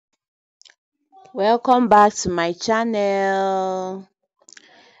Welcome back to my channel.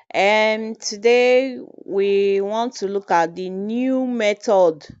 Today we want to look at the new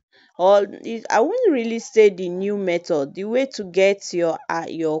method, I wouldn't really say the new method, the way to get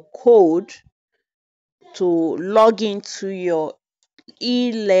your code to log into your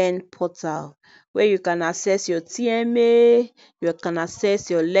e-learn portal, where you can access your TMA, you can access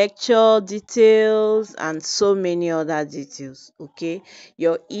your lecture details and so many other details. Okay,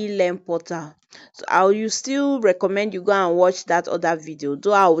 your e-learn portal. So I will still recommend you go and watch that other video,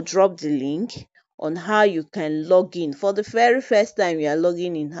 though I will drop the link on how you can log in for the very first time you are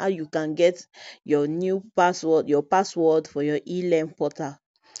logging in, how you can get your new password, your password for your e-learn portal.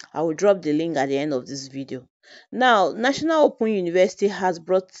 I will drop the link at the end of this video. Now, National Open University has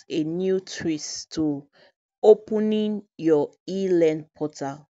brought a new twist to opening your e-learn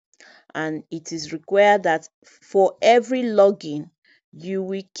portal, and it is required that for every login, you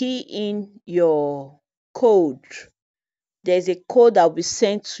will key in your code. There's a code that will be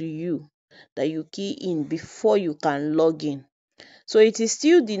sent to you that you key in before you can log in. So it is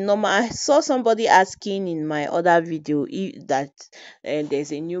still the normal. I saw somebody asking in my other video if that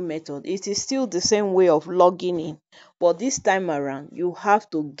there's a new method. It is still the same way of logging in, but this time around you have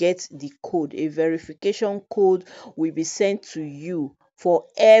to get the code. A verification code will be sent to you for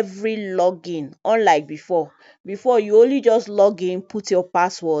every login, unlike before you only just log in, put your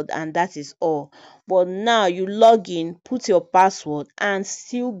password, and that is all. But now you log in, put your password, and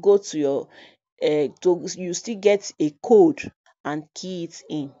still go to your you still get a code and key it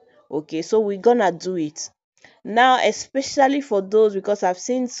in. Okay, so we're gonna do it now, especially for those, because I've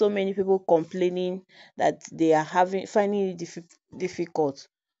seen so many people complaining that they are finding it difficult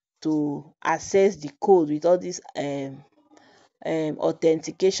to access the code with all these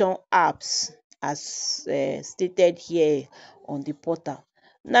authentication apps as stated here on the portal.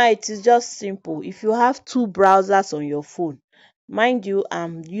 Now it is just simple. If you have two browsers on your phone, mind you,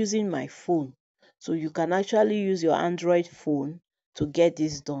 I'm using my phone, so you can actually use your Android phone to get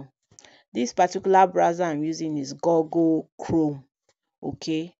this done. This particular browser I'm using is Google Chrome.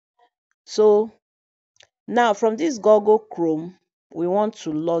 Okay, so now from this Google Chrome, we want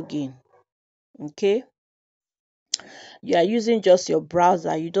to log in. Okay, you are using just your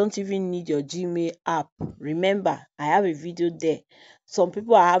browser, you don't even need your Gmail app. Remember, I have a video there. Some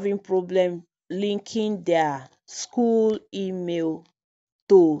people are having problem linking their school email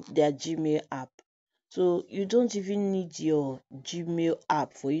to their Gmail app. So you don't even need your Gmail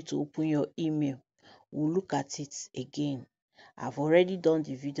app for you to open your email. We'll look at it again. I've already done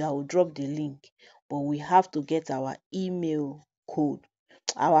the video. I will drop the link, but we have to get our email code,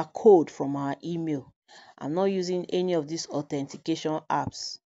 our code from our email. I'm not using any of these authentication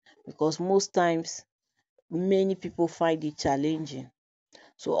apps because most times many people find it challenging.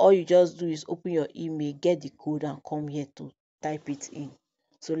 So all you just do is open your email, get the code, and come here to type it in.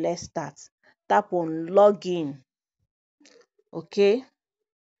 So let's start. Tap on login. Okay,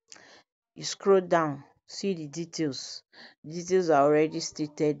 you scroll down, see the details. Details are already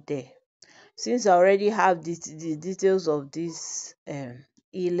stated there. Since I already have the details of this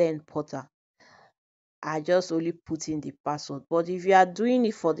e-learn portal, I just only put in the password. But if you are doing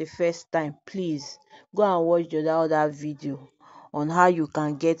it for the first time, please go and watch the other video on how you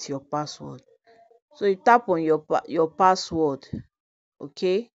can get your password. So you tap on your password.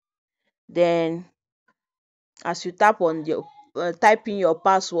 Okay, then as you tap on your type in your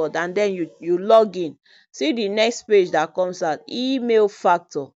password, and then you log in, see the next page that comes out, email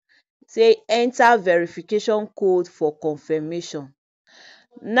factor, say enter verification code for confirmation.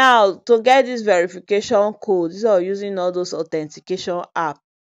 Now to get this verification code, instead of using all those authentication app,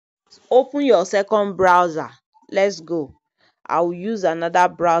 open your second browser. Let's go. I will use another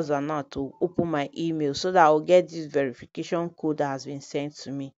browser now to open my email so that I will get this verification code that has been sent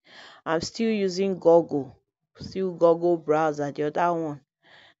to me. I'm still using Google browser, the other one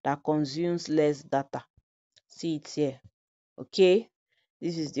that consumes less data. See it here. Okay,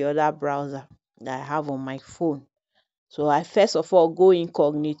 this is the other browser that I have on my phone. So I first of all go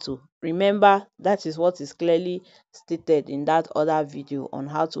incognito. Remember, that is what is clearly stated in that other video on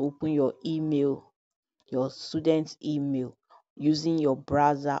how to open your email, your student email, using your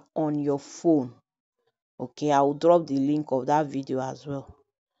browser on your phone. Okay, I will drop the link of that video as well.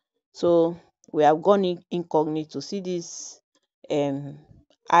 So we have gone incognito. See this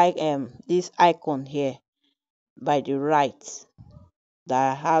this icon here by the right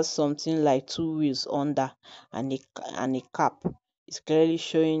that has something like two wheels under and a cap. It's clearly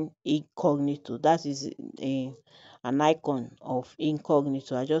showing incognito. That is an icon of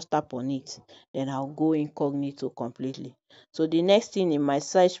incognito. I just tap on it, then I'll go incognito completely. So the next thing in my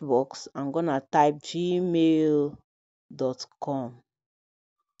search box, I'm gonna type gmail.com.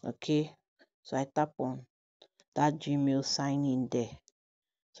 Okay, so I tap on that Gmail sign in there.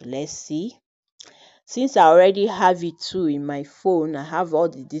 So let's see. Since I already have it too in my phone, I have all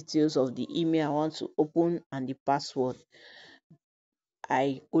the details of the email I want to open and the password.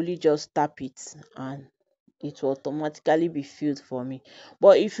 I only just tap it and it will automatically be filled for me.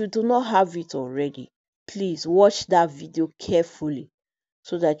 But if you do not have it already, please watch that video carefully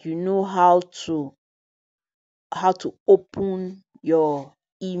so that you know how to open your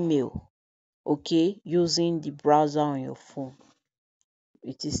email, okay, using the browser on your phone.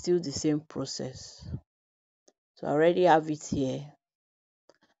 It is still the same process. So I already have it here.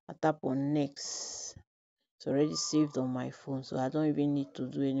 I tap on next. It's already saved on my phone, so I don't even need to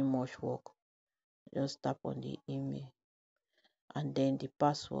do any much work. Just tap on the email and then the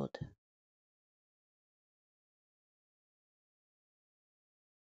password.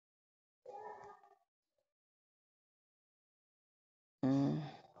 Mm,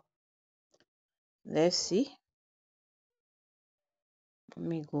 let's see. Let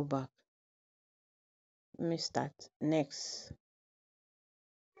me go back. Let me start. Next.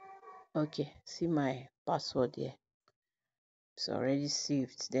 Okay, see my password here. It's already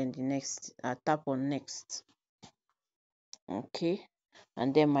saved. Then the next, I tap on next. Okay,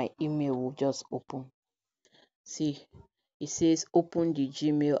 and then my email will just open. See, it says open the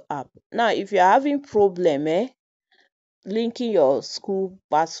Gmail app. Now, if you're having problem, linking your school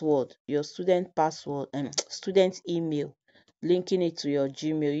password, your student password, and student email, linking it to your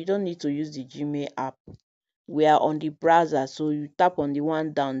Gmail, you don't need to use the Gmail app. We are on the browser, so you tap on the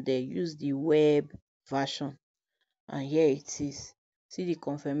one down there, use the web version, and here it is. See the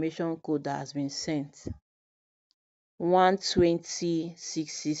confirmation code that has been sent.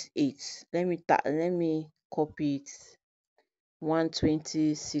 120668. Let me copy it.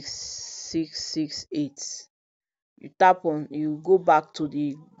 120668. You go back to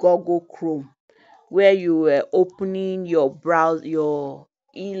the Google Chrome where you were opening your browse your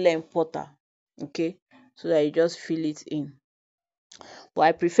e-learn portal, okay, so that you just fill it in. But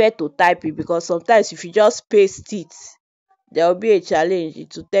I prefer to type it because sometimes if you just paste it, there will be a challenge.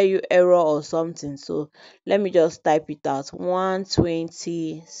 It will tell you error or something. So let me just type it out.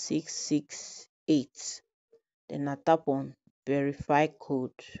 120668. Then I tap on verify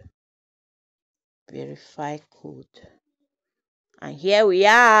code. Verify code. And here we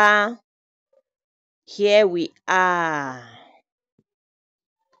are. Here we are.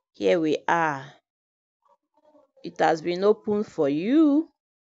 Here we are. It has been opened for you.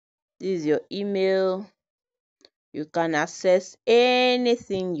 This is your email. You can access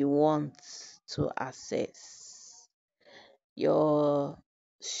anything you want to access. Your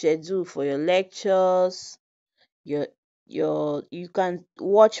schedule for your lectures, you can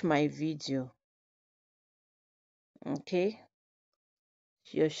watch my video. Okay,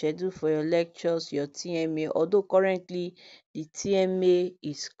 your schedule for your lectures, your TMA, although currently the TMA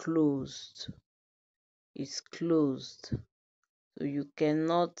is closed. It's closed. So you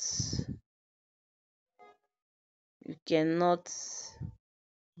cannot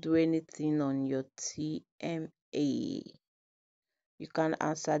do anything on your TMA. You can't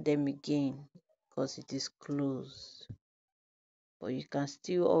answer them again because it is closed. But you can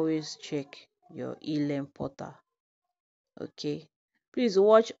still always check your e-learn portal. Okay, please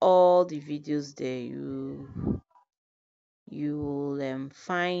watch all the videos there. You will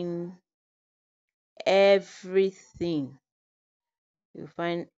find everything. You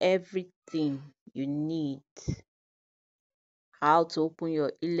find everything you need. How to open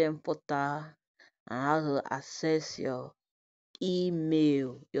your e-learn portal and how to access your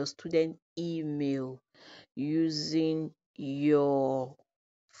email, your student email, using your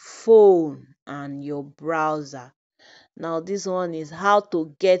phone and your browser. Now this one is how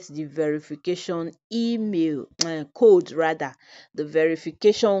to get the verification email code, rather the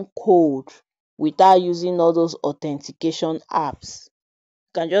verification code, without using all those authentication apps.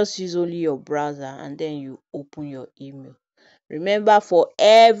 You can just use only your browser and then you open your email. Remember, for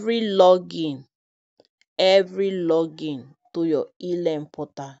every login to your e-learn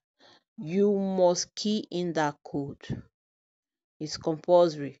portal, you must key in that code. It's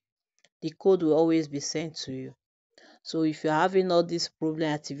compulsory. The code will always be sent to you. So if you're having all this problem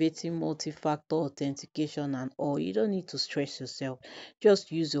activating multi-factor authentication and all, you don't need to stress yourself.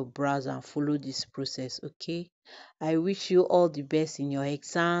 Just use your browser and follow this process, okay? I wish you all the best in your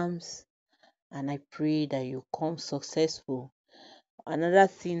exams and I pray that you come successful. Another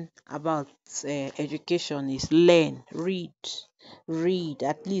thing about education is learn, read,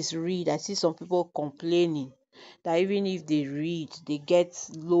 at least read. I see some people complaining that even if they read they get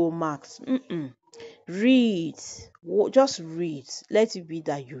low marks. Read, just read. Let it be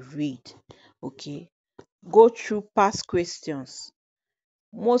that you read. Okay, go through past questions.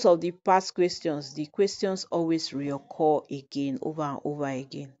 Most of the past questions, the questions always reoccur again, over and over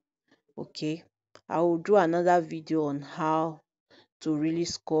again. Okay, I will do another video on how to really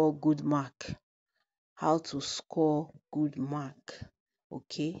score good mark, how to score good mark.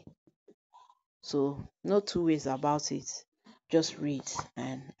 Okay, so no two ways about it. Just read,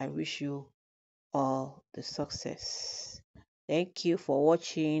 and I wish you all the success. Thank you for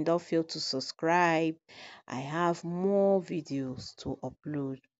watching. Don't fail to subscribe. I have more videos to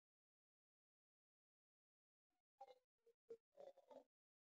upload.